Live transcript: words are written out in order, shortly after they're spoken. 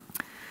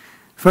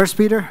1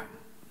 Peter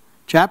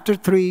chapter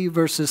 3,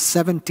 verses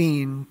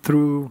 17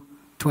 through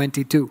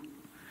 22.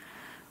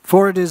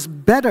 For it is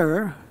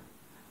better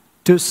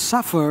to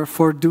suffer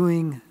for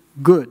doing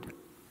good,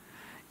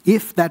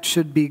 if that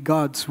should be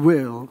God's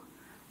will,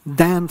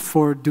 than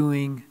for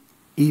doing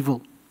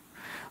evil.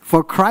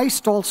 For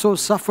Christ also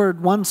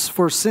suffered once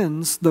for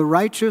sins, the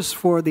righteous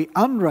for the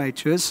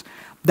unrighteous,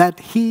 that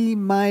he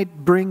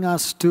might bring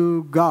us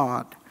to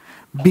God,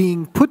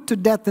 being put to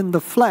death in the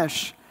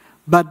flesh,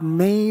 but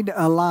made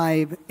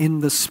alive in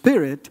the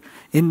Spirit,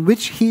 in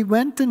which he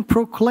went and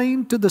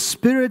proclaimed to the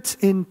spirits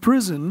in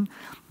prison,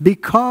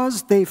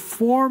 because they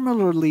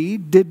formerly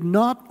did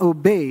not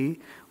obey,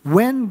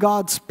 when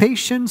God's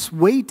patience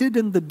waited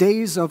in the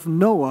days of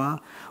Noah,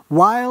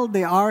 while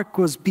the ark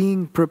was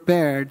being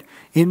prepared,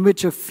 in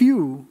which a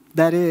few,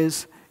 that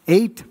is,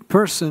 8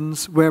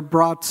 persons, were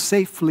brought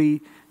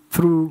safely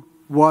through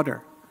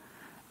water.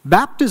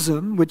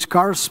 Baptism, which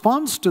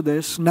corresponds to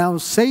this, now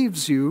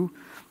saves you,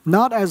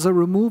 not as a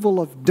removal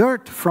of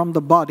dirt from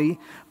the body,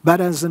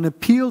 but as an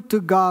appeal to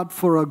God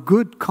for a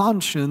good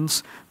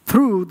conscience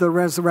through the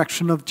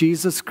resurrection of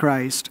Jesus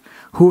Christ,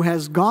 who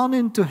has gone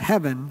into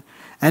heaven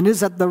and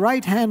is at the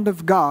right hand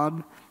of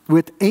God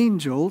with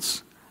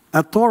angels,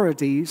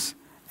 authorities,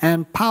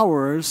 and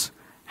powers,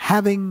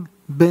 having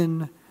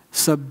been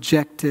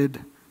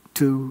subjected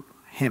to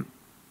him.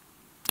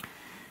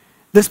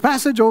 This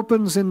passage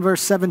opens in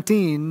verse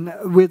 17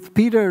 with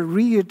Peter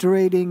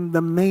reiterating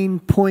the main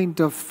point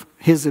of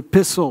his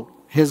epistle,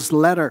 his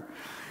letter.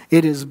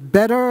 It is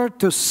better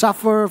to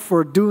suffer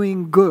for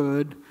doing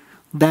good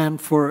than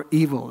for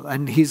evil.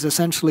 And he's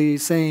essentially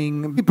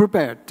saying, be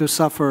prepared to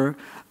suffer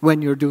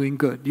when you're doing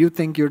good. You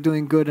think you're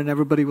doing good and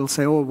everybody will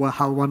say, oh, well,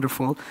 how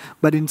wonderful.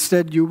 But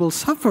instead you will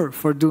suffer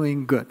for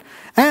doing good.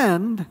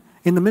 And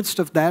in the midst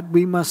of that,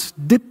 we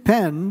must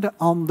depend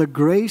on the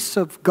grace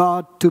of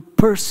God to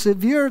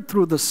persevere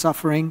through the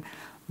suffering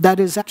that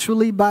is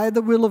actually by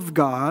the will of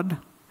God,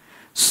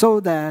 so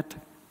that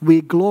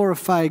we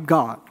glorify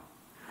God.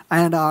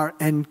 And our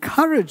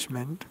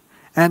encouragement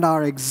and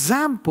our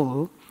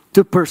example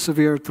to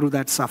persevere through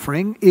that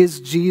suffering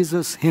is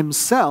Jesus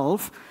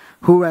himself,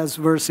 who, as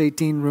verse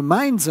 18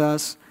 reminds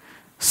us,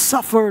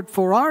 suffered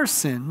for our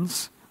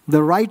sins,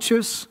 the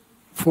righteous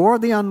for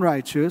the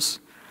unrighteous,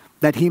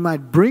 that he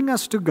might bring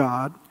us to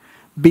God,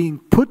 being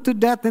put to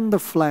death in the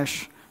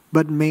flesh,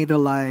 but made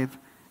alive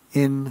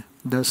in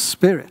the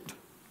Spirit.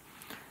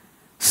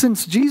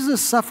 Since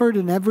Jesus suffered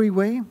in every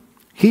way,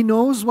 he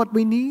knows what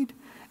we need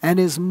and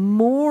is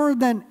more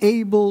than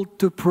able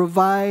to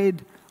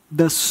provide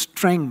the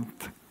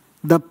strength,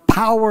 the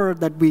power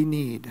that we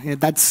need.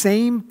 That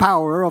same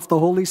power of the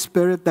Holy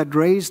Spirit that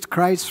raised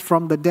Christ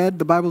from the dead,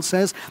 the Bible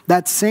says,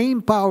 that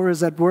same power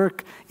is at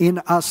work in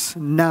us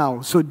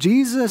now. So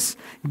Jesus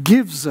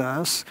gives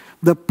us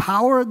the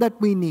power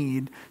that we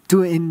need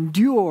to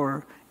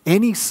endure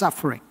any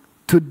suffering,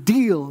 to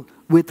deal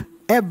with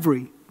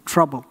every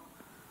trouble.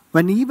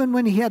 Even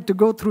when he had to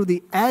go through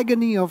the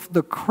agony of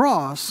the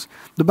cross,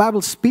 the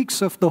Bible speaks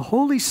of the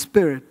Holy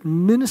Spirit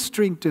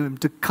ministering to him,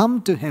 to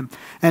come to him,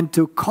 and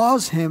to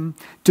cause him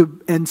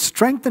to, and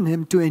strengthen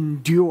him to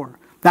endure.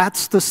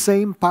 That's the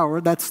same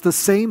power, that's the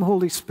same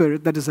Holy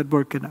Spirit that is at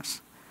work in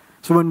us.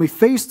 So when we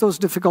face those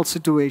difficult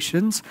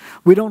situations,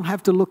 we don't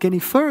have to look any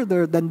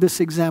further than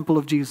this example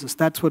of Jesus.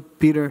 That's what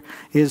Peter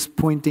is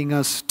pointing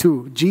us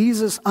to.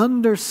 Jesus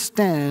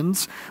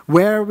understands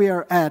where we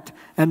are at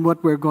and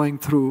what we're going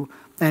through,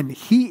 and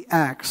he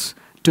acts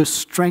to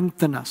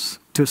strengthen us,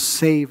 to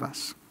save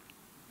us.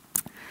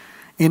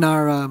 In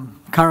our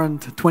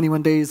current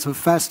 21 days of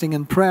fasting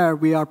and prayer,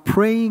 we are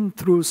praying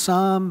through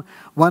Psalm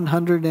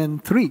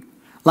 103.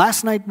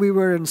 Last night we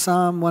were in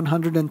Psalm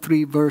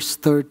 103 verse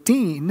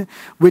 13,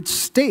 which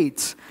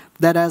states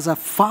that as a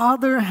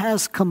father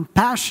has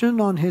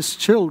compassion on his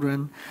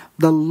children,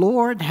 the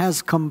Lord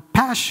has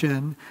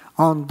compassion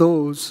on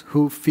those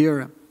who fear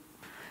him.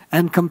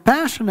 And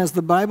compassion, as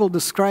the Bible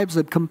describes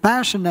it,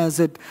 compassion as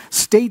it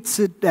states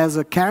it as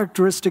a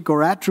characteristic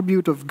or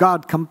attribute of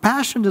God,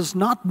 compassion is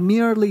not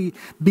merely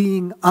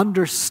being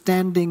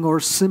understanding or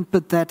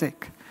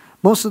sympathetic.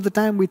 Most of the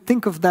time we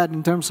think of that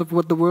in terms of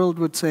what the world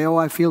would say, oh,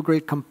 I feel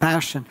great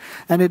compassion.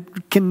 And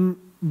it can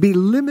be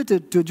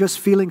limited to just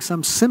feeling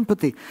some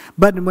sympathy.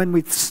 But when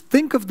we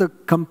think of the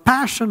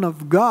compassion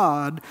of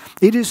God,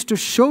 it is to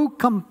show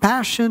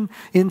compassion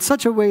in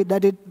such a way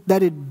that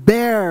it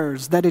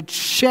bears, that it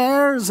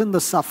shares in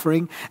the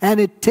suffering, and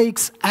it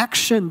takes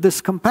action.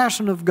 This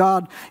compassion of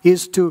God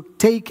is to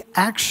take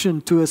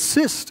action, to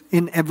assist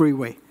in every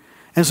way.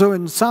 And so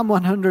in Psalm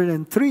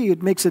 103,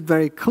 it makes it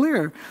very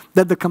clear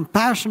that the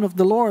compassion of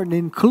the Lord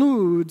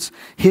includes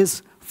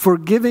his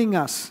forgiving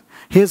us,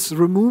 his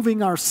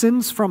removing our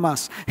sins from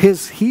us,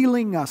 his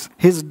healing us,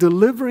 his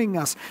delivering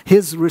us,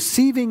 his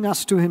receiving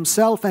us to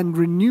himself and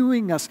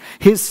renewing us,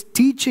 his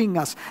teaching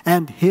us,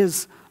 and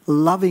his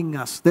loving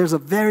us. There's a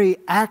very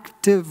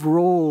active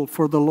role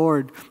for the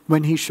Lord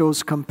when He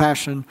shows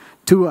compassion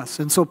to us.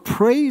 And so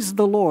praise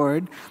the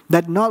Lord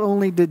that not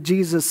only did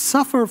Jesus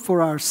suffer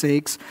for our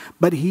sakes,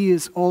 but He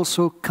is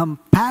also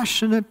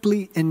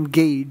compassionately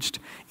engaged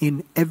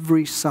in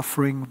every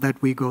suffering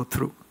that we go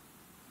through.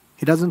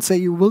 He doesn't say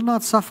you will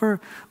not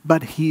suffer,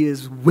 but He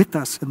is with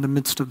us in the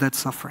midst of that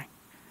suffering.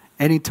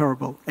 Any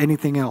trouble,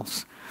 anything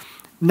else.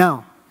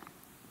 Now,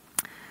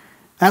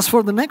 as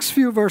for the next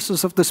few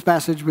verses of this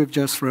passage we've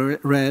just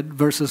read,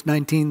 verses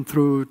 19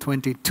 through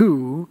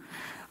 22,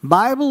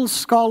 Bible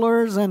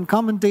scholars and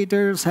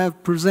commentators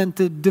have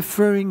presented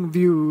differing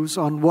views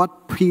on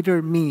what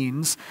Peter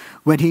means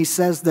when he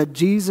says that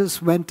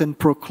Jesus went and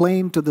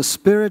proclaimed to the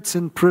spirits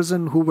in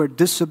prison who were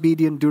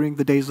disobedient during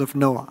the days of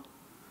Noah.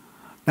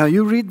 Now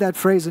you read that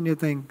phrase and you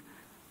think,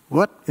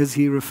 what is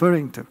he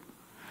referring to?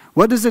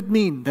 What does it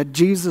mean that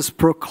Jesus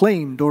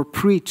proclaimed or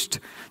preached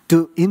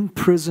to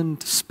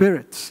imprisoned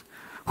spirits?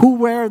 Who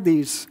were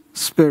these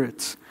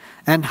spirits?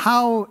 And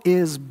how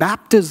is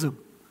baptism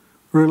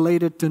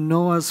related to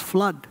Noah's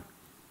flood?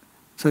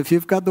 So if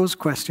you've got those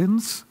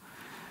questions,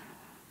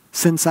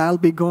 since I'll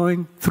be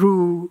going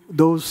through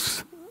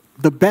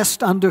the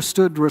best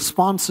understood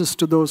responses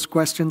to those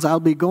questions, I'll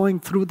be going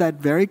through that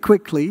very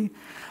quickly.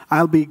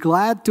 I'll be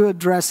glad to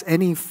address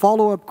any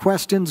follow-up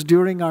questions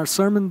during our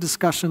sermon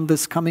discussion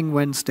this coming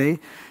Wednesday.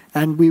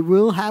 And we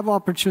will have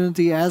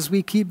opportunity as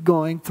we keep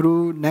going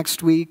through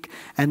next week,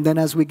 and then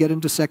as we get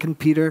into 2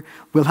 Peter,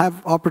 we'll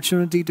have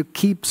opportunity to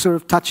keep sort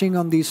of touching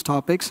on these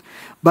topics.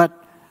 But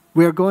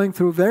we're going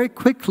through very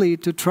quickly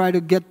to try to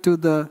get to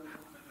the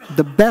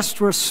best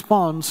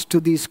response to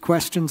these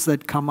questions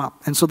that come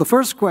up. And so the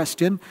first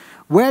question,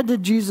 where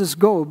did Jesus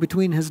go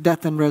between His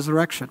death and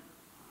resurrection?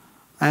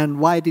 And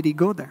why did He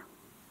go there?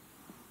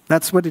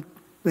 That's what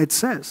it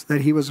says,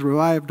 that He was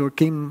revived or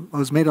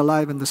was made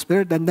alive in the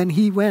Spirit, and then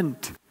He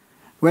went.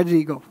 Where did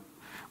He go?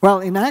 Well,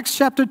 in Acts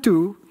chapter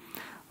 2,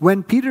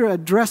 when Peter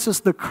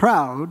addresses the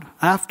crowd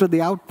after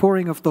the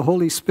outpouring of the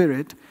Holy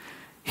Spirit,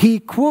 he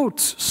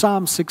quotes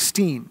Psalm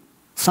 16,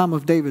 Psalm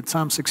of David,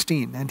 Psalm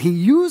 16. And he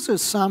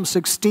uses Psalm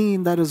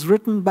 16 that is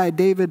written by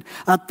David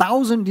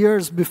 1,000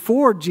 years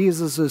before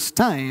Jesus'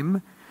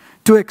 time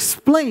to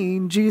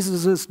explain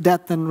Jesus'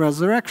 death and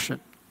resurrection.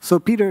 So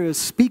Peter is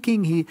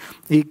speaking,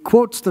 he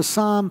quotes the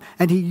psalm,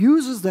 and he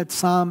uses that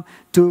psalm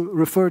to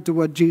refer to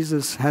what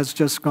Jesus has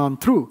just gone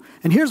through.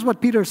 And here's what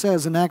Peter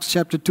says in Acts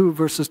chapter 2,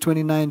 verses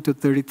 29 to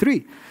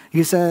 33.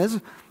 He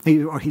said,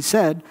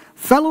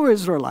 "Fellow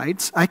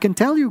Israelites, I can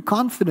tell you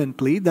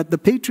confidently that the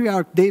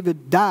patriarch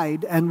David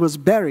died and was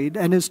buried,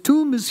 and his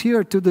tomb is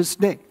here to this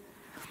day.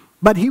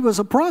 But he was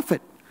a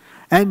prophet,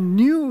 and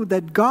knew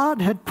that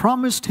God had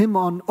promised him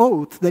on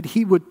oath that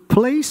He would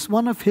place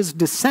one of his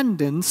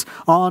descendants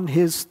on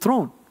his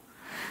throne.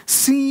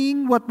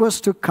 Seeing what was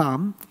to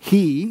come,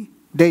 he,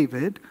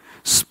 David,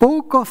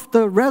 spoke of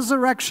the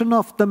resurrection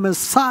of the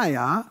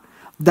Messiah,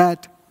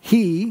 that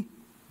He,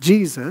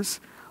 Jesus,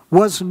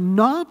 was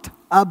not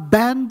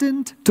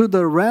abandoned to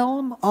the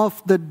realm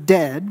of the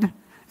dead,"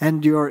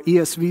 and your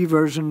ESV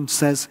version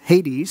says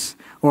Hades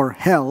or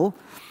hell,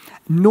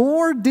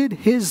 "nor did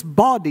His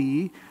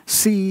body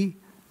see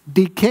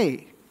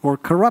decay or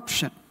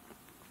corruption.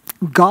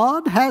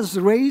 God has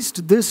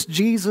raised this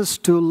Jesus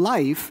to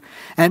life,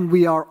 and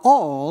we are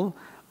all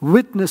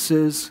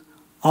witnesses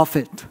of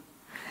it.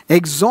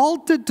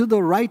 Exalted to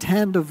the right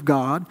hand of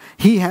God,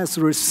 He has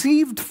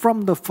received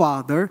from the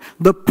Father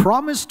the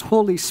promised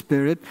Holy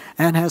Spirit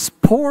and has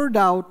poured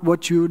out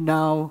what you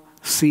now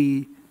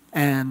see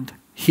and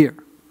hear."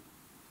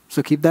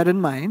 So keep that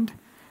in mind.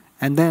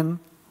 And then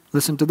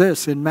listen to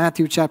this. In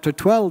Matthew chapter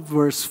 12,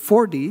 verse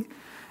 40,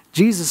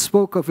 Jesus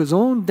spoke of His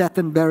own death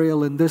and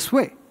burial in this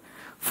way.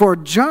 "For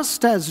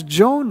just as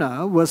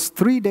Jonah was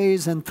 3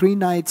 days and 3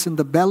 nights in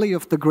the belly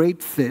of the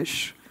great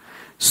fish,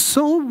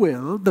 so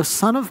will the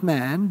Son of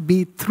Man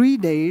be 3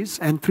 days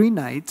and 3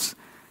 nights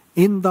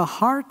in the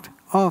heart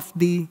of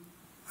the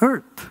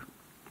earth."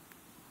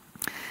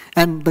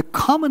 And the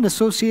common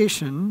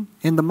association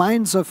in the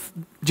minds of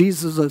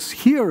Jesus'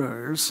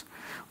 hearers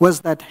was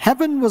that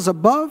heaven was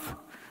above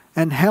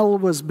and hell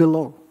was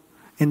below,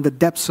 in the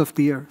depths of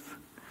the earth.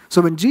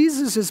 So when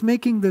Jesus is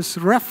making this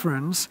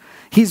reference,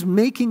 He's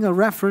making a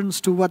reference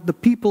to what the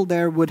people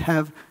there would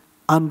have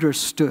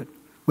understood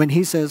when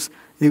He says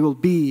they will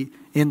be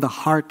in the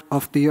heart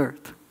of the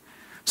earth.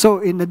 So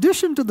in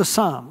addition to the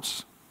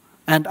Psalms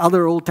and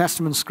other Old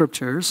Testament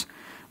scriptures,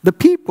 the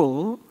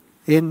people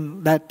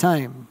in that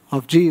time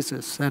of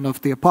Jesus and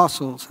of the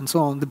apostles and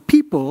so on, the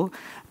people,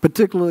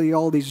 particularly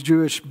all these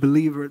Jewish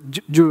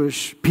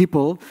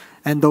people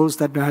and those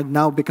that had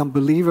now become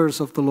believers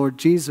of the Lord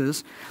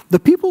Jesus, the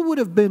people would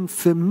have been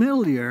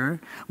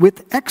familiar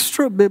with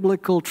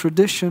extra-biblical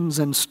traditions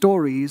and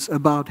stories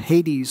about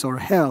Hades or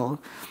hell,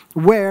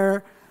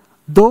 where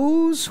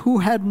those who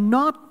had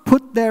not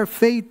put their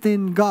faith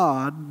in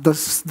God, the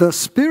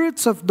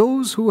spirits of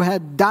those who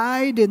had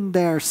died in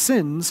their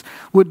sins,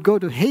 would go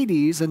to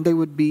Hades and they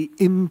would be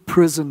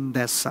imprisoned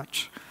as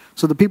such.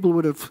 So the people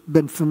would have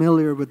been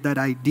familiar with that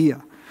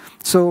idea.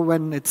 So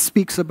when it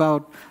speaks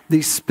about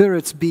these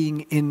spirits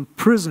being in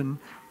prison,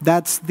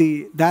 that's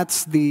the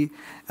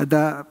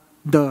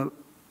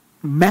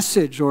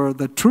message or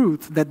the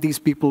truth that these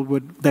people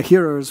the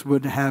hearers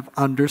would have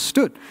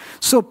understood.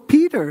 So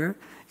Peter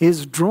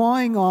is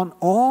drawing on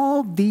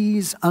all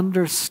these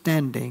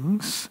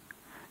understandings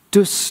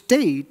to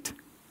state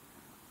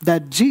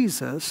that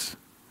Jesus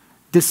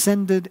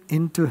descended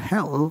into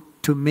hell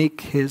to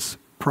make his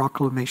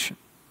proclamation.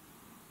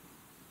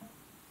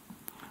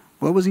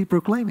 What was he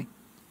proclaiming?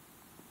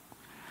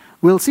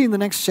 We'll see in the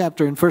next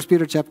chapter, in 1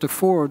 Peter chapter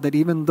 4, that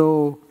even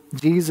though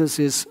Jesus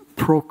is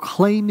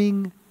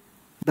proclaiming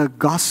the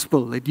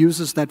gospel, it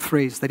uses that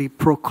phrase, that he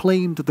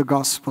proclaimed the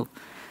gospel.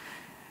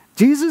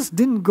 Jesus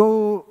didn't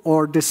go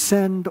or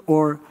descend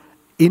or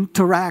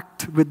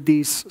interact with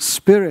these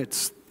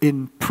spirits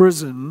in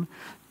prison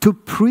to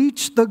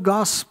preach the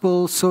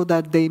gospel so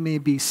that they may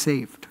be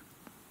saved.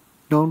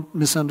 Don't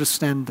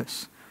misunderstand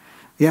this.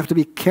 You have to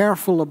be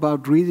careful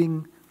about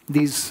reading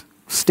these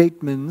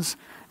statements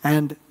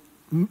and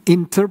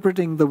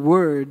interpreting the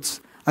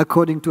words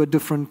according to a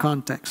different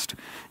context.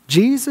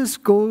 Jesus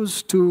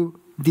goes to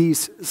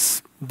these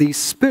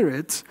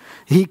spirits.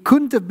 He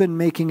couldn't have been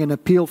making an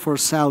appeal for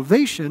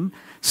salvation,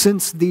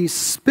 since these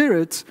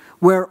spirits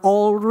were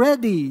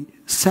already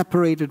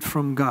separated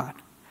from God.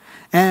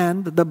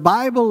 And the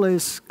Bible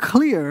is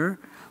clear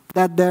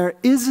that there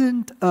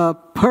isn't a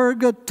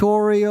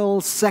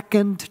purgatorial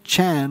second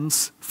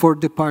chance for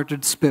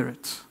departed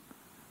spirits.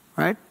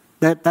 Right?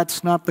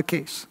 That's not the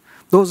case.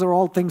 Those are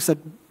all things that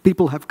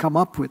people have come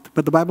up with,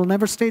 but the Bible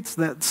never states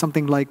that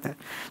something like that.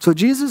 So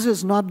Jesus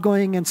is not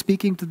going and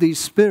speaking to these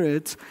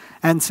spirits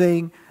and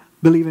saying,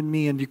 believe in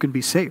me and you can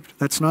be saved.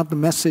 That's not the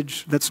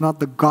message, that's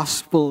not the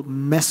gospel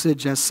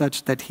message as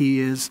such that he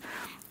is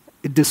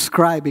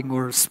describing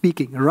or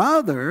speaking.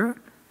 Rather,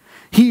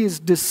 he is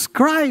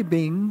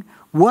describing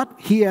what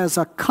he has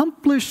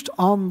accomplished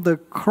on the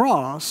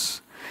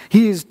cross.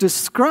 He is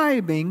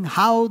describing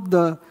how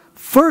the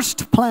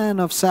first part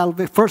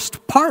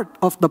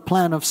of the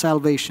plan of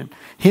salvation,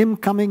 him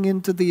coming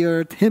into the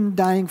earth, him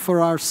dying for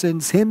our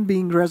sins, him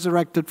being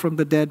resurrected from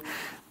the dead.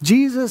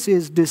 Jesus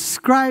is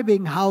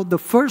describing how the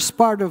first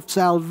part of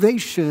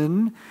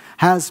salvation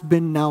has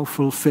been now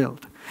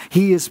fulfilled.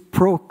 He is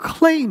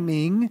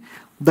proclaiming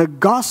the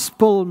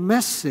gospel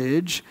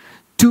message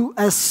to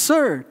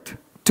assert,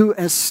 to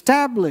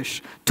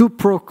establish, to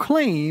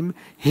proclaim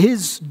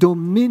his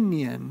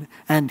dominion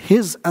and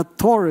his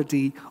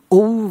authority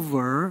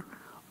over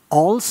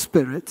all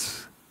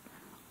spirits,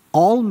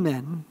 all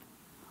men,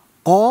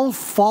 all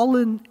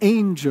fallen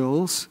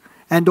angels,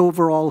 and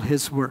over all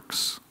his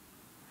works.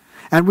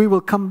 And we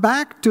will come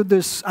back to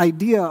this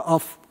idea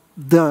of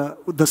the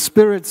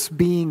spirits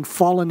being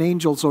fallen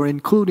angels or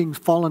including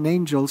fallen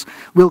angels.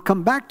 We'll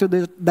come back to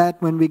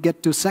that when we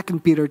get to 2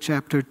 Peter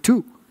chapter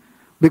 2.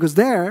 Because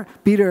there,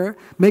 Peter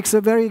makes a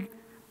very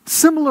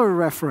similar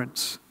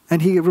reference.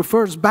 And he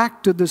refers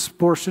back to this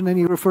portion, and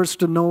he refers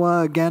to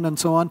Noah again and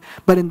so on.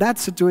 But in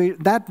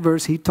that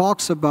verse, he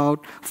talks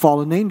about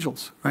fallen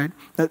angels, right?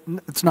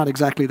 It's not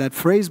exactly that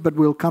phrase, but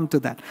we'll come to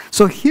that.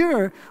 So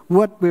here,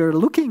 what we're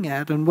looking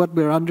at and what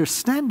we're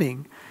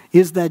understanding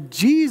is that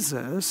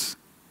Jesus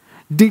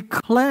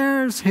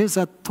declares his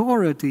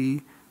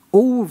authority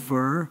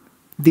over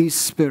these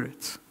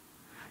spirits.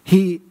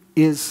 He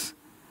is,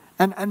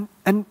 and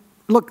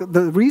look,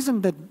 the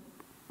reason that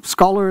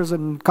scholars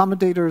and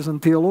commentators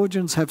and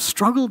theologians have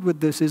struggled with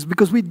this is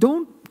because we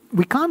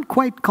can't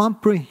quite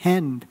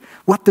comprehend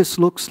what this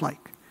looks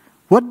like.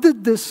 What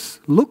did this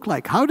look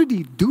like? How did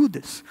he do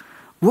this?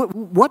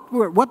 What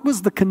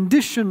was the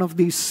condition of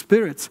these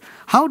spirits?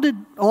 How did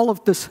all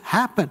of this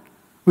happen?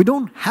 We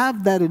don't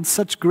have that in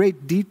such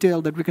great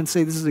detail that we can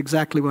say this is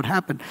exactly what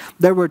happened.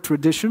 There were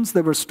traditions,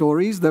 there were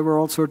stories, there were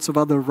all sorts of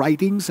other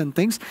writings and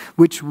things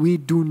which we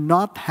do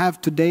not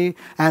have today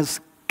as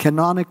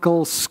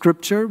canonical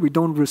scripture. We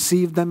don't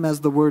receive them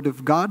as the word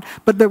of God.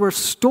 But there were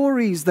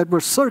stories that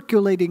were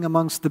circulating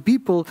amongst the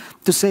people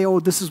to say, oh,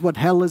 this is what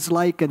hell is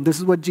like, and this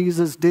is what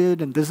Jesus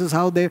did, and this is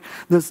how the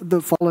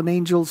fallen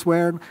angels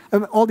were.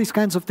 All these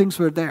kinds of things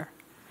were there.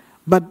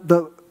 But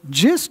the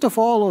gist of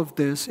all of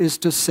this is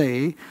to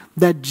say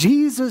that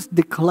Jesus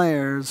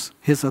declares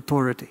his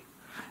authority.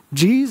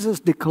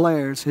 Jesus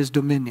declares his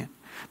dominion.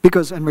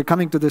 Because, and we're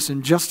coming to this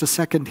in just a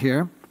second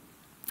here,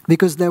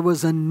 because there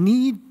was a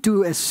need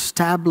to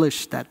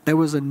establish that. There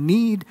was a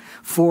need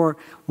for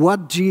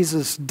what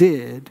Jesus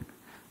did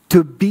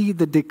to be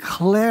the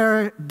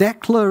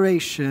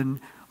declaration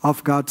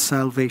of God's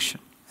salvation.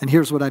 And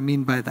here's what I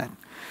mean by that.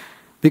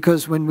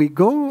 Because when we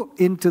go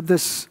into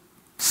this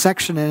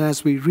section and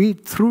as we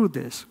read through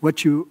this,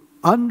 what you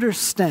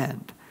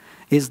understand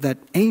is that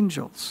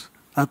angels,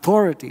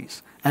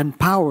 authorities, and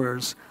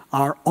powers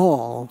are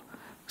all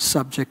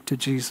subject to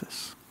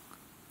Jesus.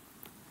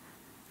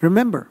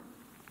 Remember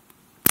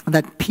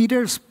that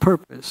Peter's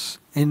purpose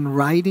in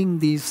writing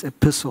these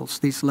epistles,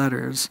 these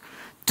letters,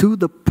 to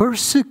the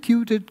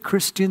persecuted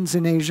Christians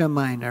in Asia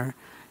Minor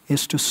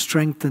is to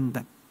strengthen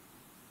them.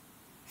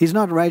 He's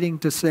not writing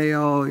to say,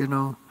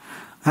 oh,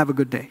 have a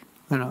good day.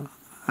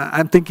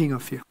 I'm thinking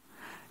of you.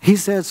 He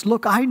says,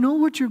 look, I know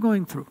what you're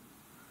going through.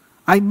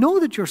 I know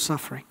that you're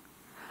suffering.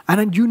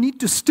 And you need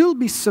to still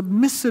be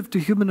submissive to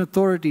human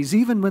authorities,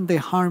 even when they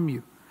harm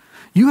you.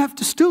 You have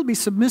to still be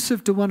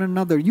submissive to one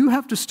another. You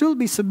have to still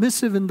be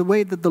submissive in the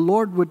way that the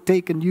Lord would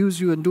take and use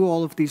you and do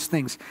all of these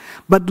things.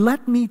 But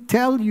let me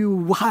tell you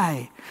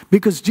why.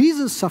 Because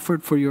Jesus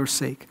suffered for your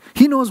sake.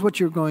 He knows what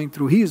you're going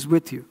through. He is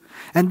with you.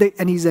 And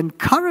He's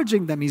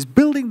encouraging them. He's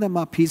building them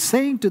up. He's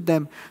saying to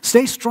them,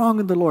 stay strong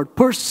in the Lord.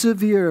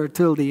 Persevere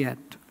till the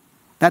end.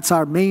 That's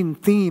our main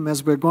theme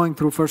as we're going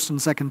through 1st and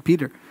 2nd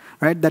Peter.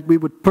 Right? That we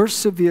would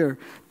persevere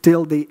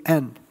till the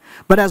end.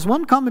 But as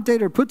one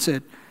commentator puts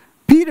it,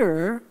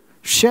 Peter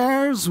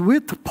shares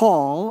with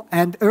Paul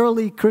and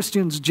early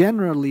Christians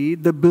generally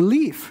the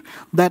belief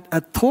that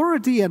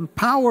authority and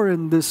power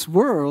in this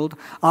world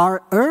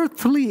are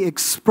earthly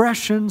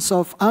expressions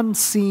of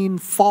unseen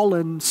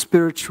fallen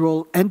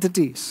spiritual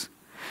entities.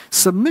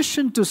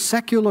 Submission to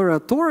secular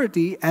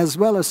authority as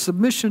well as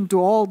submission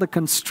to all the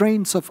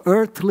constraints of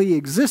earthly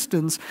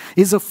existence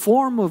is a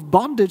form of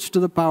bondage to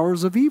the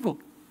powers of evil.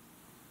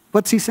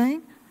 What's he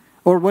saying?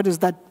 Or what is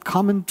that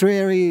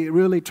commentary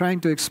really trying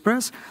to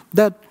express?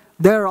 That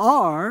there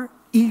are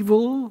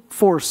evil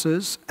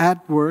forces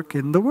at work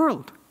in the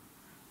world.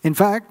 In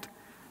fact,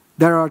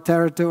 there are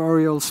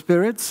territorial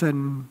spirits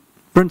and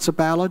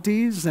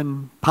principalities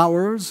and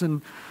powers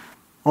and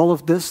all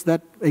of this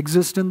that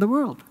exist in the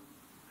world.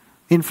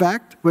 In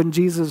fact, when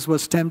Jesus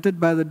was tempted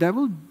by the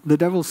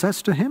devil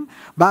says to him,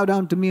 bow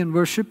down to me and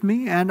worship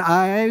me, and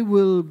I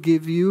will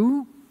give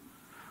you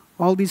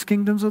all these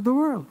kingdoms of the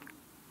world.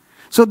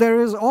 So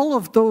there is all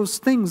of those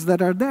things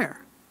that are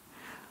there.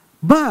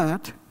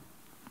 But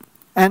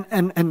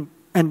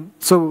And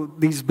so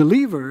these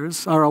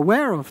believers are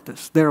aware of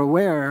this. They're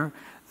aware,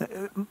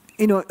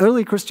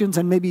 early Christians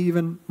and maybe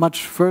even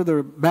much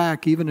further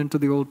back, even into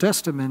the Old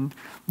Testament,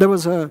 there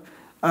was a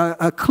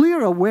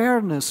clear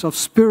awareness of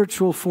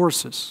spiritual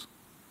forces.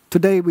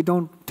 Today we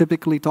don't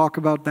typically talk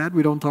about that.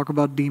 We don't talk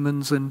about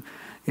demons and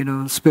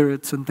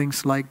spirits and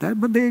things like that,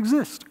 but they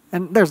exist.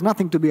 And there's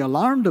nothing to be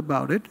alarmed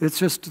about it. It's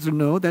just to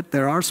know that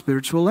there are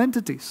spiritual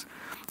entities.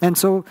 And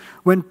so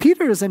when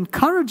Peter is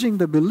encouraging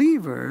the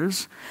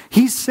believers,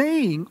 he's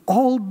saying,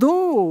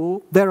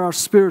 although there are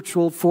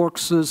spiritual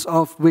forces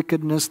of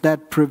wickedness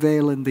that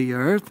prevail in the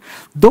earth,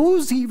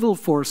 those evil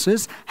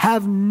forces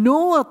have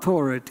no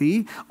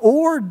authority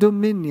or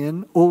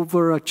dominion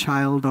over a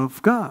child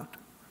of God.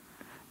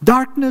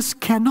 Darkness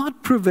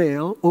cannot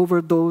prevail over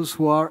those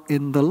who are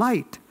in the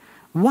light.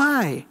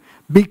 Why?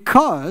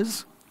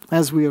 Because,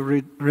 as we have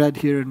read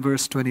here in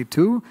verse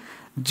 22,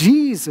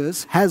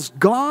 Jesus has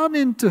gone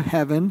into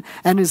heaven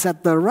and is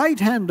at the right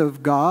hand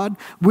of God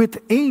with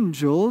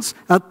angels,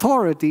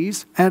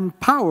 authorities, and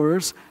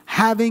powers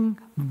having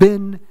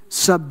been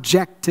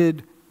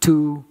subjected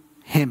to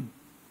him.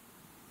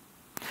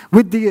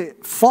 With the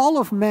fall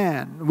of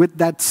man, with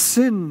that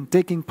sin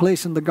taking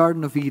place in the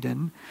Garden of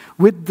Eden,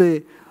 with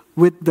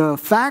the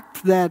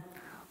fact that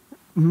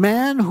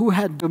man who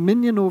had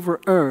dominion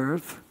over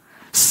earth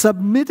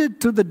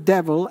submitted to the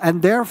devil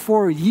and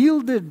therefore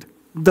yielded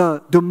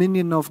the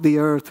dominion of the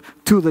earth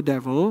to the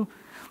devil,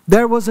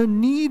 there was a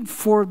need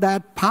for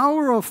that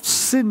power of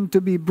sin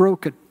to be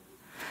broken.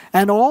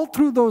 And all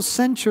through those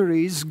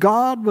centuries,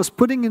 God was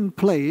putting in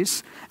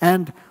place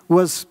and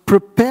was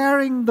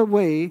preparing the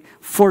way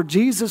for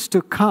Jesus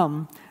to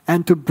come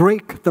and to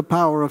break the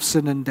power of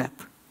sin and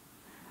death.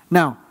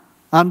 Now,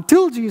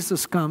 until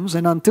Jesus comes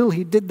and until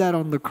he did that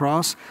on the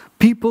cross,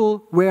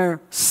 people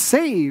were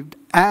saved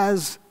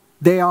as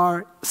they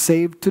are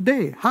saved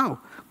today. How?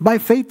 By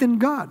faith in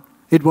God.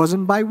 It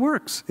wasn't by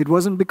works. It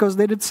wasn't because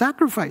they did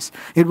sacrifice.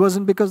 It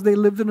wasn't because they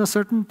lived in a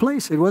certain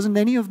place. It wasn't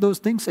any of those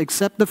things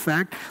except the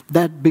fact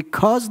that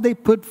because they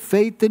put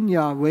faith in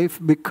Yahweh,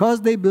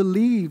 because they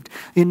believed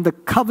in the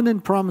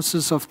covenant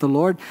promises of the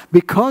Lord,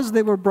 because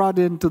they were brought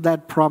into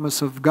that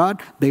promise of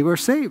God, they were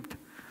saved.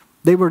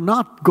 They were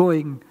not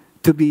going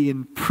to be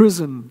in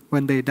prison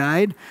when they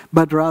died,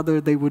 but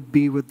rather they would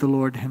be with the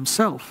Lord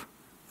himself.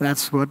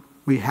 That's what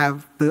we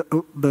have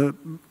the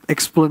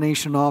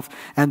explanation of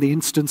and the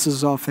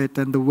instances of it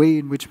and the way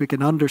in which we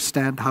can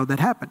understand how that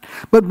happened.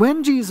 But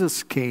when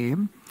Jesus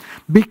came,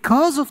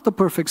 because of the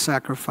perfect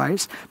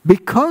sacrifice,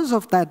 because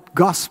of that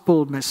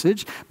gospel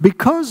message,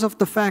 because of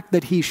the fact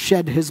that he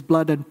shed his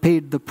blood and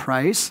paid the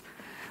price,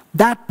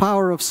 that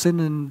power of sin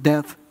and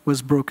death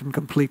was broken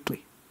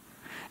completely.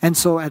 And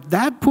so at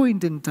that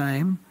point in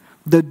time,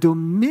 the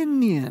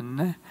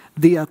dominion,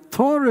 the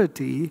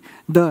authority,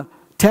 the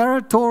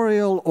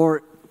territorial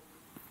or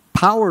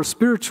power,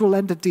 spiritual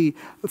entity,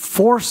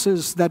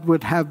 forces that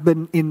would have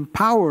been in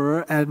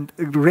power and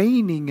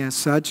reigning as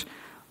such,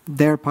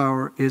 their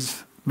power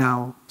is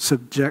now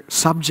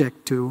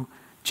subject to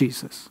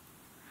Jesus.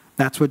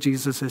 That's what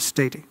Jesus is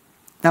stating.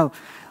 Now,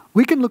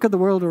 we can look at the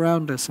world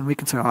around us and we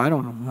can say, oh, I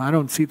don't know, I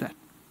don't see that.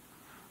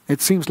 It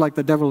seems like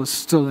the devil is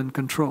still in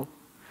control.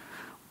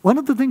 One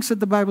of the things that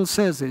the Bible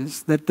says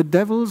is that the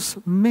devil's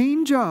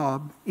main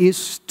job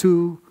is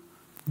to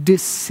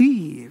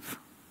deceive.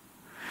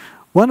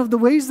 One of the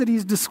ways that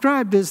he's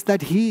described is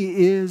that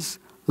he is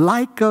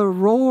like a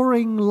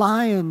roaring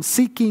lion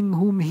seeking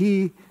whom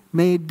he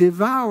may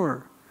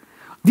devour.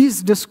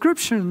 These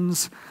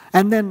descriptions,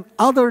 and then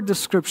other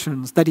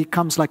descriptions, that he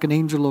comes like an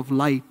angel of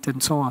light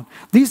and so on.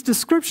 These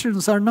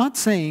descriptions are not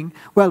saying,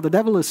 well, the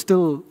devil is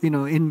still,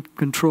 in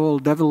control,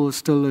 devil is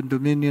still in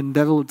dominion,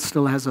 devil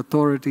still has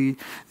authority.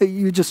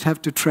 You just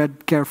have to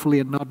tread carefully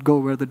and not go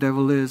where the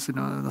devil is.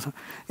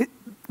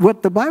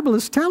 What the Bible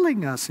is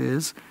telling us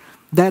is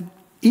that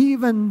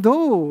even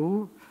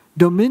though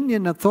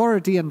dominion,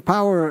 authority, and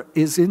power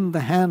is in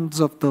the hands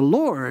of the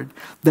Lord,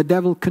 the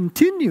devil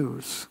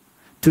continues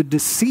to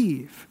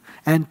deceive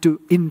and to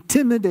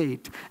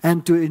intimidate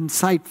and to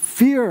incite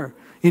fear,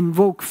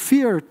 invoke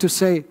fear to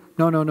say,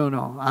 no,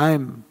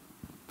 I'm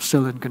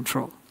still in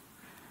control.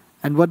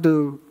 And what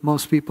do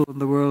most people in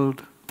the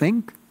world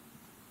think?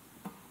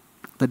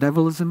 The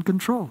devil is in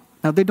control.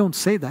 Now, they don't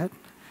say that.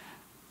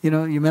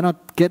 You may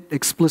not get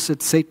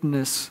explicit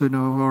Satanists,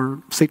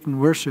 or Satan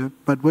worship,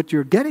 but what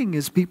you're getting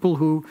is people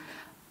who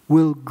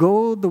will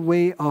go the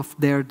way of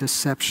their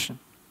deception,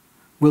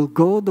 will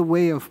go the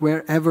way of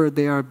wherever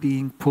they are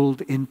being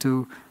pulled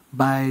into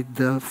by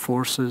the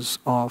forces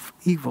of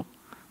evil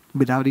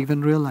without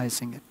even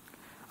realizing it.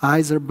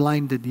 Eyes are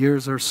blinded,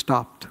 ears are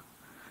stopped.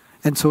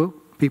 And so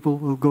people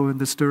will go in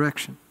this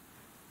direction.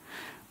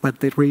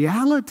 But the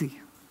reality,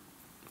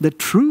 the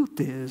truth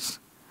is,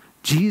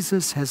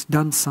 Jesus has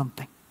done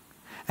something.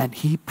 And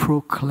he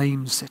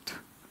proclaims it.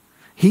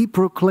 He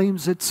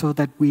proclaims it so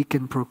that we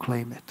can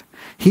proclaim it.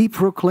 He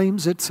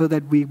proclaims it so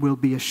that we will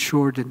be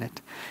assured in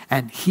it.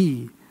 And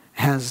he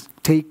has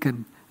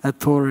taken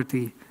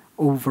authority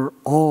over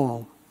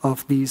all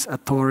of these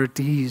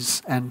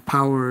authorities and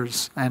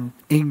powers and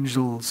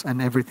angels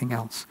and everything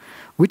else.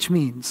 Which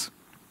means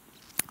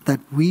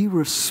that we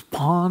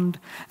respond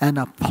and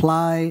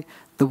apply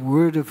the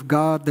word of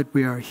God that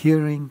we are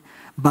hearing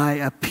by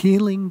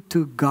appealing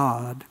to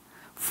God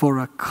for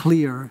a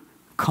clear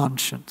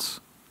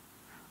conscience.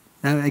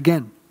 Now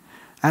again,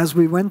 as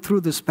we went through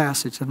this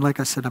passage, and like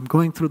I said, I'm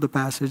going through the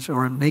passage,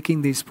 or I'm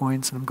making these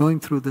points, and I'm going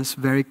through this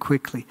very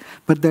quickly.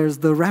 But there's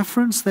the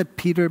reference that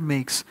Peter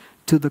makes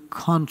to the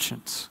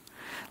conscience.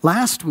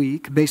 Last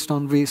week, based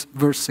on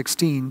verse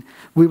 16,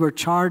 we were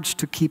charged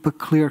to keep a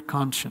clear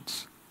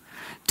conscience.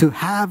 To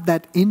have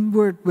that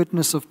inward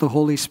witness of the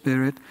Holy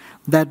Spirit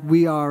that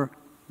we are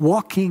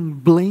walking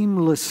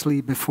blamelessly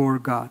before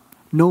God.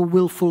 No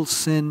willful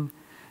sin,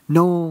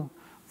 no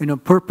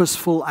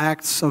purposeful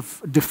acts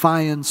of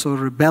defiance or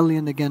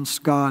rebellion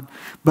against God,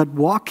 but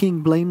walking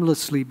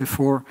blamelessly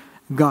before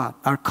God.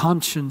 Our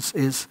conscience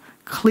is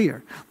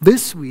clear.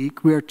 This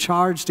week we are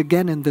charged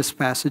again in this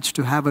passage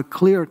to have a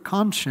clear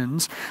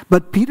conscience,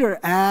 but Peter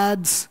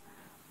adds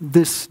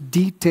this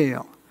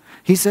detail.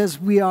 He says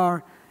we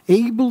are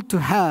able to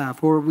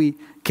have, or we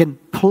can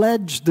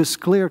pledge this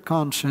clear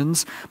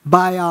conscience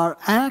by our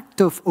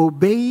act of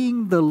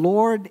obeying the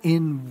Lord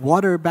in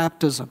water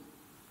baptism.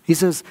 He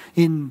says,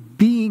 in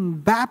being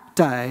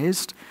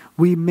baptized,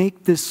 we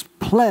make this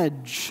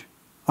pledge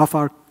of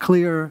our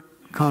clear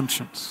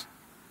conscience,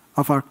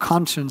 of our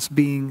conscience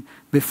being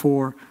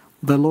before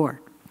the Lord.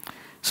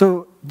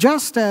 So,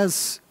 just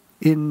as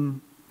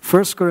in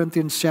 1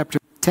 Corinthians chapter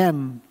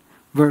 10,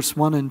 verse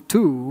 1 and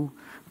 2,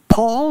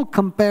 Paul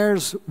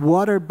compares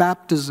water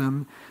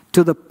baptism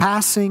to the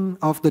passing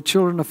of the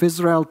children of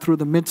Israel through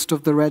the midst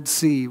of the Red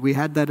Sea. We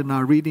had that in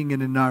our reading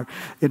and in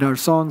our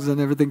songs and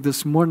everything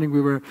this morning.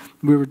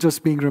 We were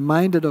just being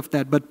reminded of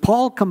that. But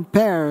Paul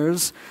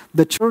compares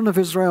the children of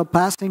Israel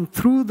passing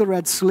through the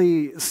Red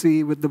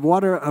Sea with the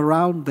water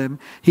around them.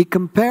 He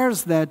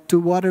compares that to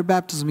water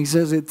baptism. He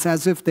says it's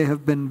as if they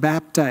have been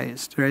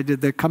baptized, right?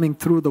 They're coming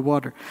through the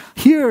water.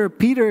 Here,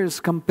 Peter is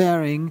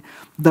comparing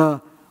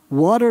the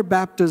water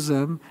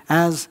baptism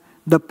as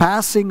the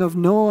passing of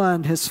Noah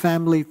and his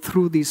family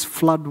through these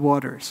flood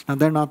waters. Now,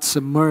 they're not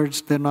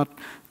submerged, they're not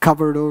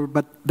covered over,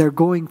 but they're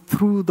going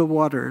through the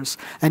waters.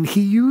 And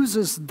he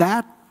uses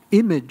that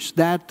image,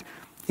 that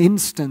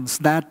instance,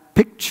 that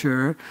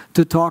picture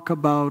to talk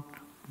about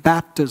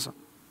baptism.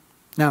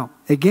 Now,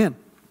 again,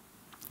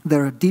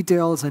 there are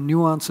details and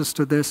nuances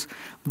to this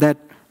that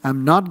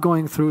I'm not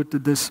going through to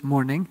this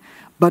morning,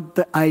 but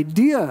the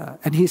idea,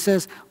 and he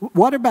says,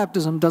 water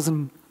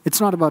baptism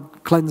it's not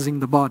about cleansing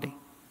the body.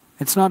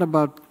 It's not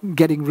about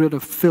getting rid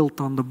of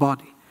filth on the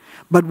body.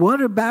 But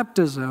water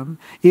baptism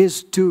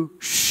is to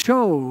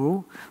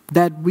show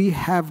that we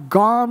have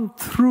gone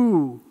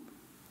through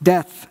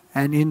death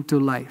and into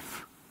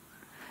life.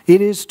 It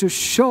is to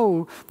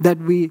show that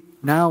we,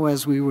 now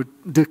as we would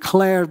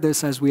declare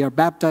this, as we are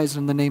baptized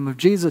in the name of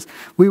Jesus,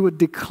 we would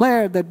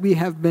declare that we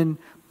have been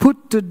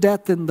put to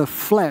death in the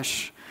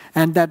flesh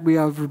and that we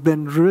have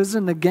been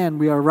risen again.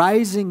 We are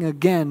rising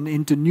again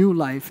into new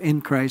life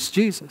in Christ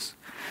Jesus.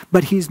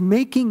 But he's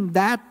taking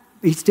that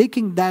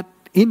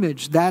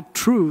image, that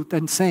truth,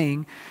 and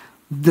saying,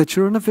 the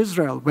children of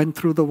Israel went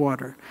through the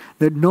water.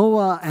 That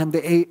Noah and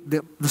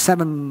the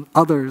 7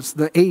 others,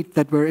 the 8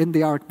 that were in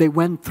the ark, they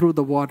went through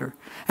the water.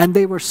 And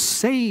they were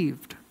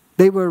saved.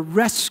 They were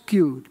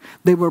rescued.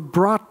 They were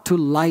brought to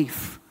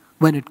life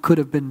when it could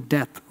have been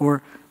death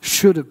or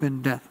should have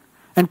been death.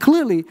 And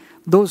clearly,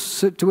 those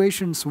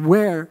situations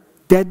were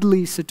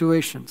deadly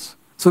situations.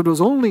 So it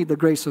was only the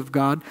grace of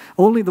God,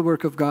 only the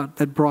work of God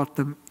that brought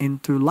them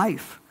into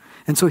life.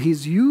 And so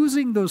he's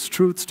using those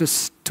truths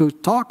to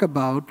talk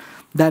about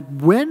that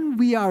when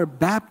we are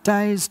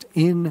baptized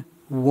in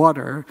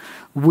water,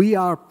 we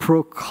are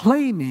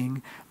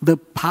proclaiming the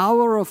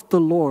power of the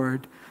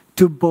Lord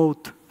to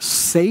both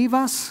save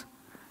us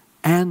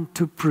and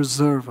to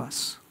preserve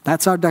us.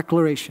 That's our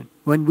declaration.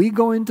 When we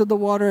go into the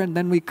water and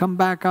then we come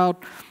back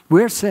out,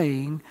 we're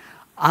saying,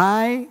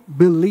 I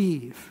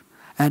believe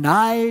and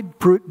I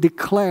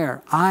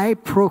declare, I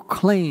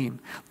proclaim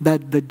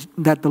that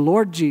the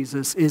Lord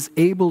Jesus is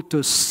able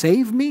to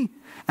save me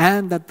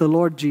and that the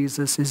Lord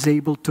Jesus is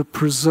able to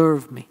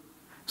preserve me,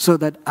 so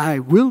that I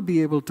will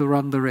be able to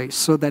run the race,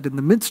 so that in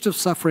the midst of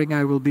suffering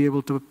I will be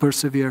able to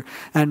persevere,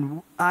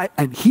 and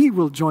He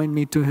will join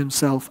me to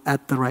Himself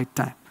at the right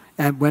time,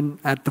 and when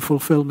at the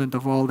fulfillment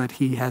of all that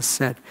He has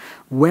said.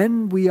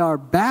 When we are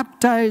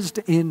baptized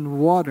in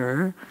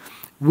water,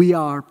 we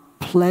are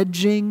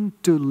pledging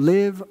to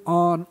live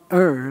on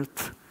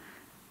earth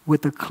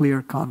with a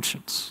clear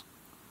conscience.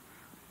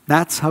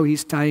 That's how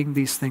he's tying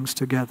these things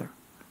together.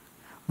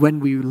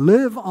 When we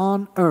live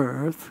on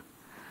earth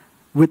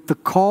with the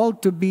call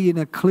to be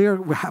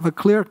have a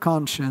clear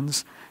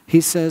conscience,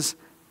 he says,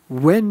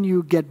 when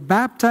you get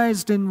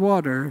baptized in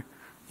water,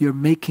 you're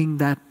making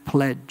that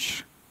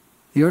pledge.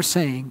 You're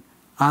saying,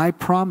 I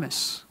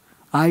promise,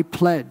 I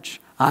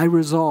pledge, I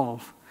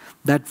resolve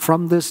that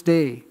from this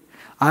day,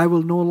 I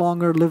will no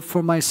longer live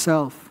for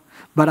myself,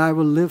 but I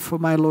will live for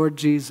my Lord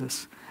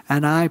Jesus.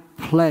 And I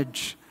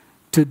pledge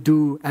to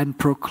do and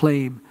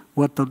proclaim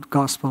what the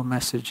gospel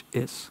message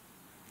is.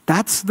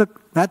 That's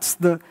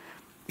the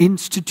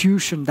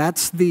institution,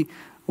 that's the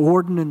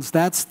ordinance,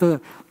 that's the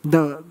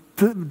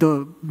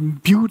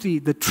beauty,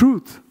 the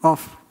truth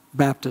of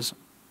baptism.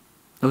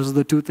 Those are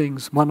the two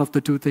things, one of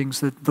the two things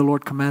that the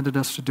Lord commanded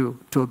us to do,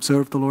 to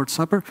observe the Lord's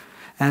Supper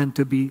and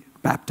to be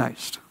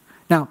baptized.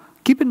 Now,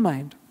 keep in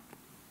mind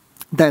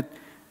that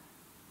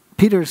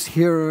Peter's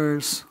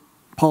hearers,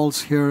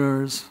 Paul's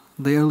hearers,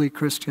 the early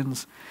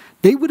Christians,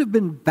 they would have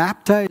been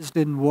baptized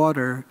in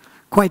water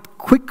quite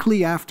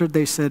quickly after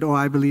they said, oh,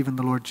 I believe in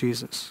the Lord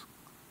Jesus.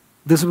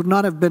 This would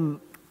not have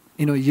been,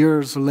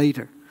 years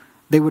later.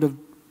 They would have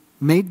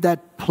made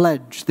that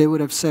pledge. They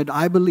would have said,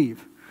 I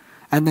believe.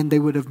 And then they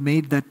would have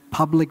made that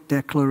public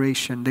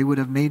declaration. They would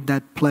have made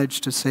that pledge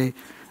to say,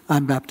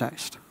 I'm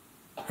baptized.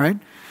 Right?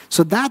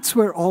 So that's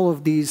where all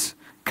of these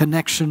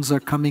connections are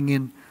coming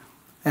in.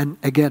 And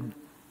again,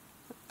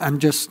 I'm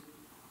just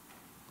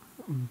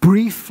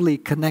briefly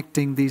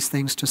connecting these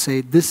things to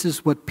say this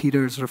is what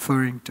Peter is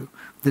referring to.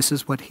 This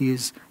is what he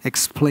is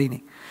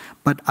explaining.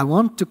 But I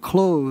want to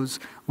close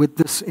with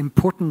this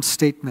important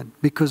statement,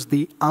 because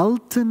the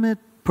ultimate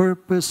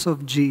purpose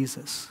of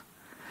Jesus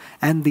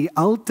and the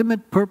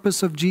ultimate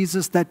purpose of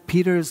Jesus that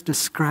Peter is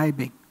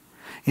describing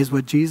is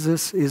what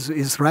Jesus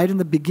is right in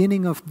the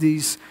beginning of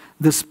this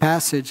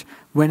passage,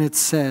 when it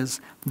says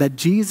that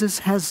Jesus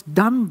has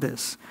done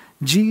this.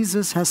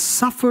 Jesus has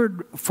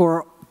suffered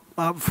for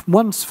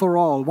once for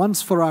all,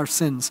 once for our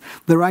sins,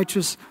 the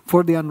righteous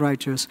for the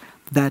unrighteous,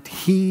 that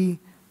He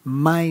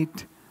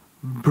might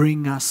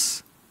bring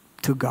us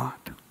to God.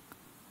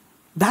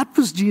 That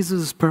was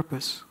Jesus'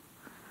 purpose.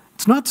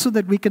 It's not so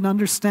that we can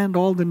understand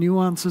all the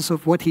nuances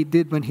of what He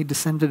did when He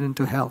descended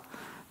into hell.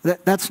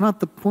 That's not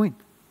the point.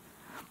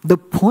 The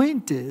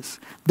point is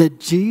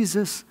that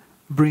Jesus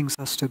brings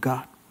us to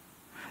God.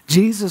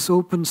 Jesus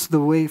opens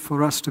the way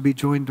for us to be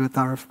joined with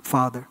our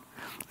Father.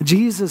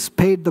 Jesus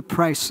paid the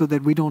price so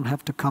that we don't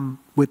have to come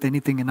with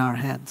anything in our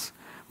hands.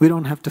 We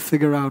don't have to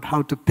figure out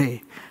how to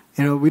pay.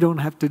 We don't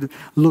have to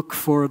look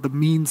for the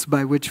means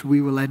by which we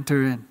will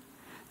enter in.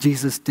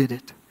 Jesus did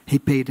it. He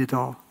paid it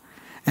all.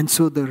 And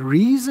so the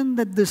reason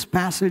that this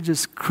passage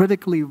is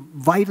critically,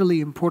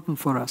 vitally important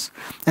for us,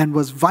 and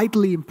was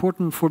vitally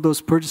important for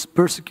those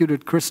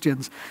persecuted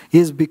Christians,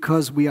 is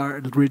because we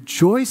are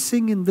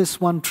rejoicing in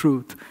this one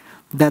truth,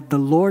 that the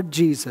Lord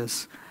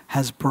Jesus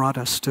has brought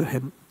us to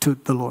Him, to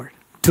the Lord,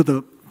 to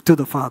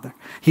the Father.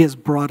 He has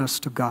brought us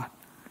to God.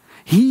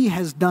 He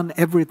has done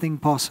everything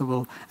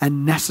possible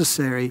and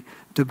necessary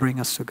to bring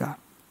us to God.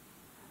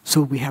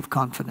 So we have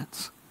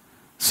confidence.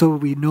 So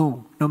we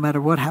know, no matter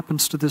what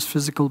happens to this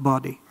physical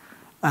body,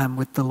 I am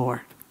with the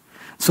Lord.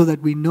 So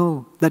that we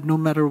know that no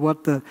matter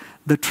what the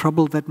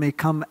trouble that may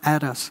come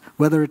at us,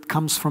 whether it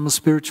comes from a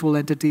spiritual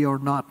entity or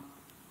not,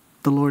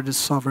 the Lord is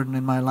sovereign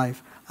in my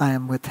life. I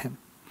am with Him.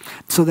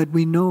 So that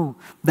we know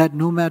that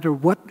no matter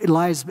what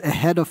lies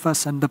ahead of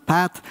us and the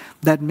path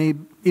that may,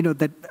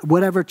 that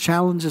whatever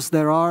challenges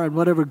there are and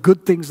whatever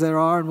good things there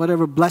are and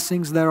whatever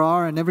blessings there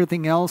are and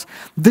everything else,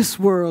 this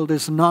world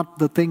is not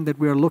the thing that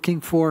we are looking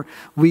for.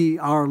 We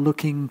are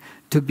looking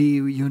to be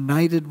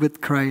united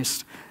with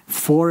Christ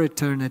for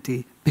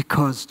eternity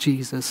because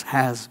Jesus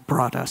has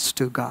brought us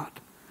to God.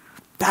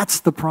 That's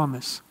the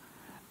promise.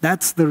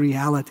 That's the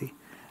reality.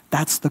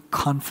 That's the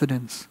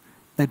confidence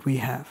that we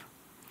have.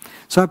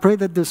 So I pray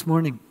that this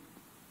morning,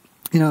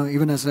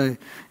 even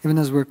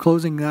as we're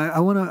closing, I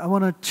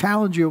want to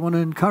challenge you, I want to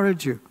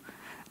encourage you,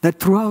 that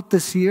throughout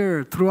this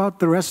year, throughout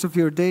the rest of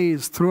your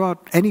days,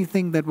 throughout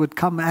anything that would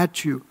come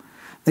at you,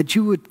 that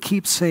you would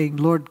keep saying,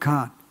 Lord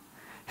God,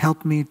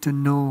 help me to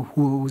know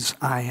whose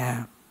I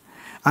am.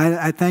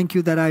 I thank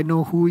you that I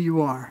know who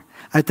you are.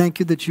 I thank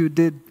you that you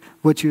did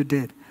what you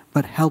did.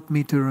 But help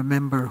me to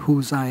remember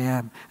whose I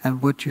am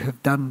and what you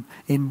have done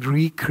in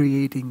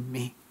recreating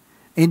me,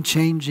 in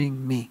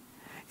changing me,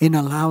 in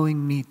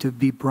allowing me to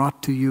be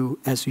brought to you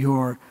as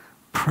your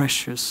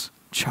precious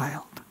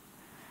child.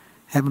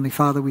 Heavenly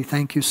Father, we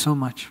thank you so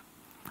much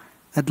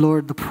that,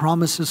 Lord, the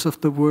promises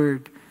of the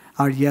word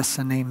are yes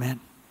and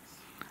amen.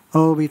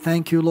 Oh, we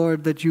thank you,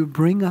 Lord, that you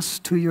bring us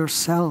to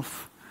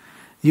yourself.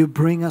 You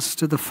bring us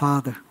to the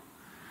Father.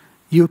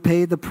 You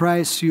pay the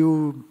price.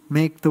 You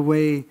make the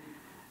way.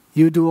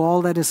 You do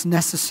all that is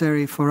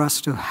necessary for us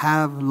to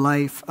have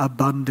life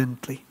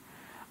abundantly.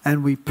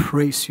 And we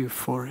praise you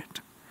for it.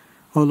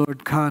 Oh,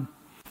 Lord God,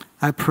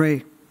 I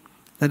pray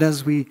that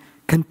as we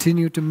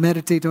continue to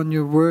meditate on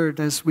your word,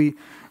 as we,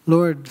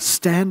 Lord,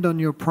 stand on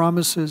your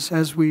promises,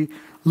 as we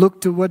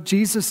look to what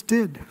Jesus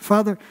did.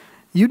 Father,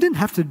 you didn't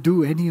have to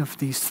do any of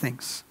these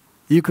things.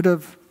 You could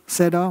have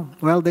said, oh,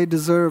 well, they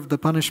deserve the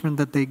punishment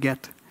that they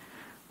get.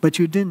 But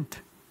you didn't.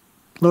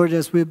 Lord,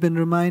 as we've been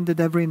reminded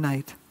every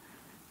night,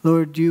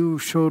 Lord, you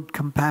showed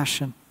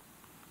compassion.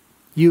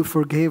 You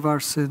forgave our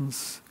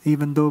sins,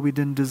 even though we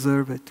didn't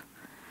deserve it.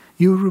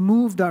 You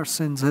removed our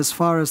sins as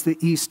far as the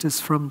east is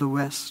from the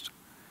west.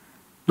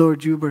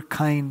 Lord, you were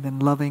kind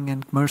and loving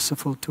and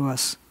merciful to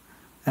us,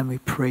 and we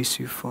praise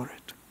you for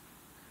it.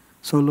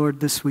 So, Lord,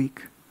 this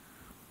week,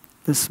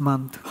 this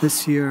month,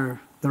 this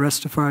year, the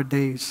rest of our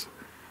days,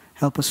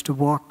 help us to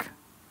walk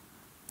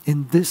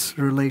in this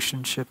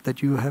relationship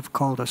that you have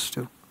called us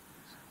to.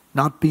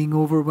 Not being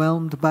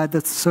overwhelmed by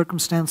the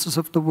circumstances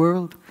of the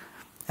world,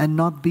 and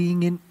not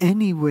being in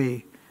any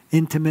way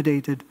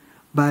intimidated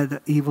by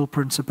the evil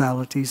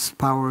principalities,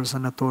 powers,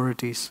 and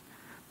authorities,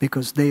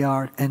 because they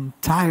are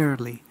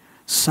entirely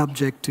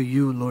subject to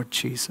you, Lord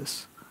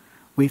Jesus.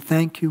 We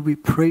thank you, we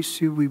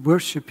praise you, we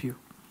worship you.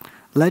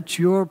 Let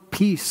your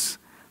peace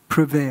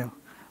prevail.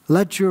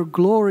 Let your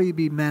glory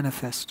be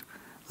manifest.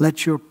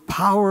 Let your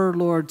power,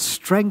 Lord,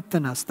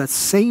 strengthen us, that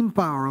same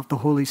power of the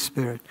Holy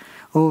Spirit.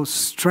 Oh,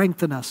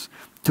 strengthen us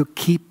to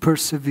keep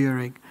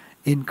persevering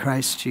in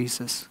Christ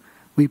Jesus.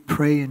 We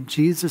pray in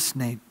Jesus'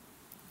 name.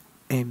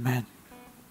 Amen.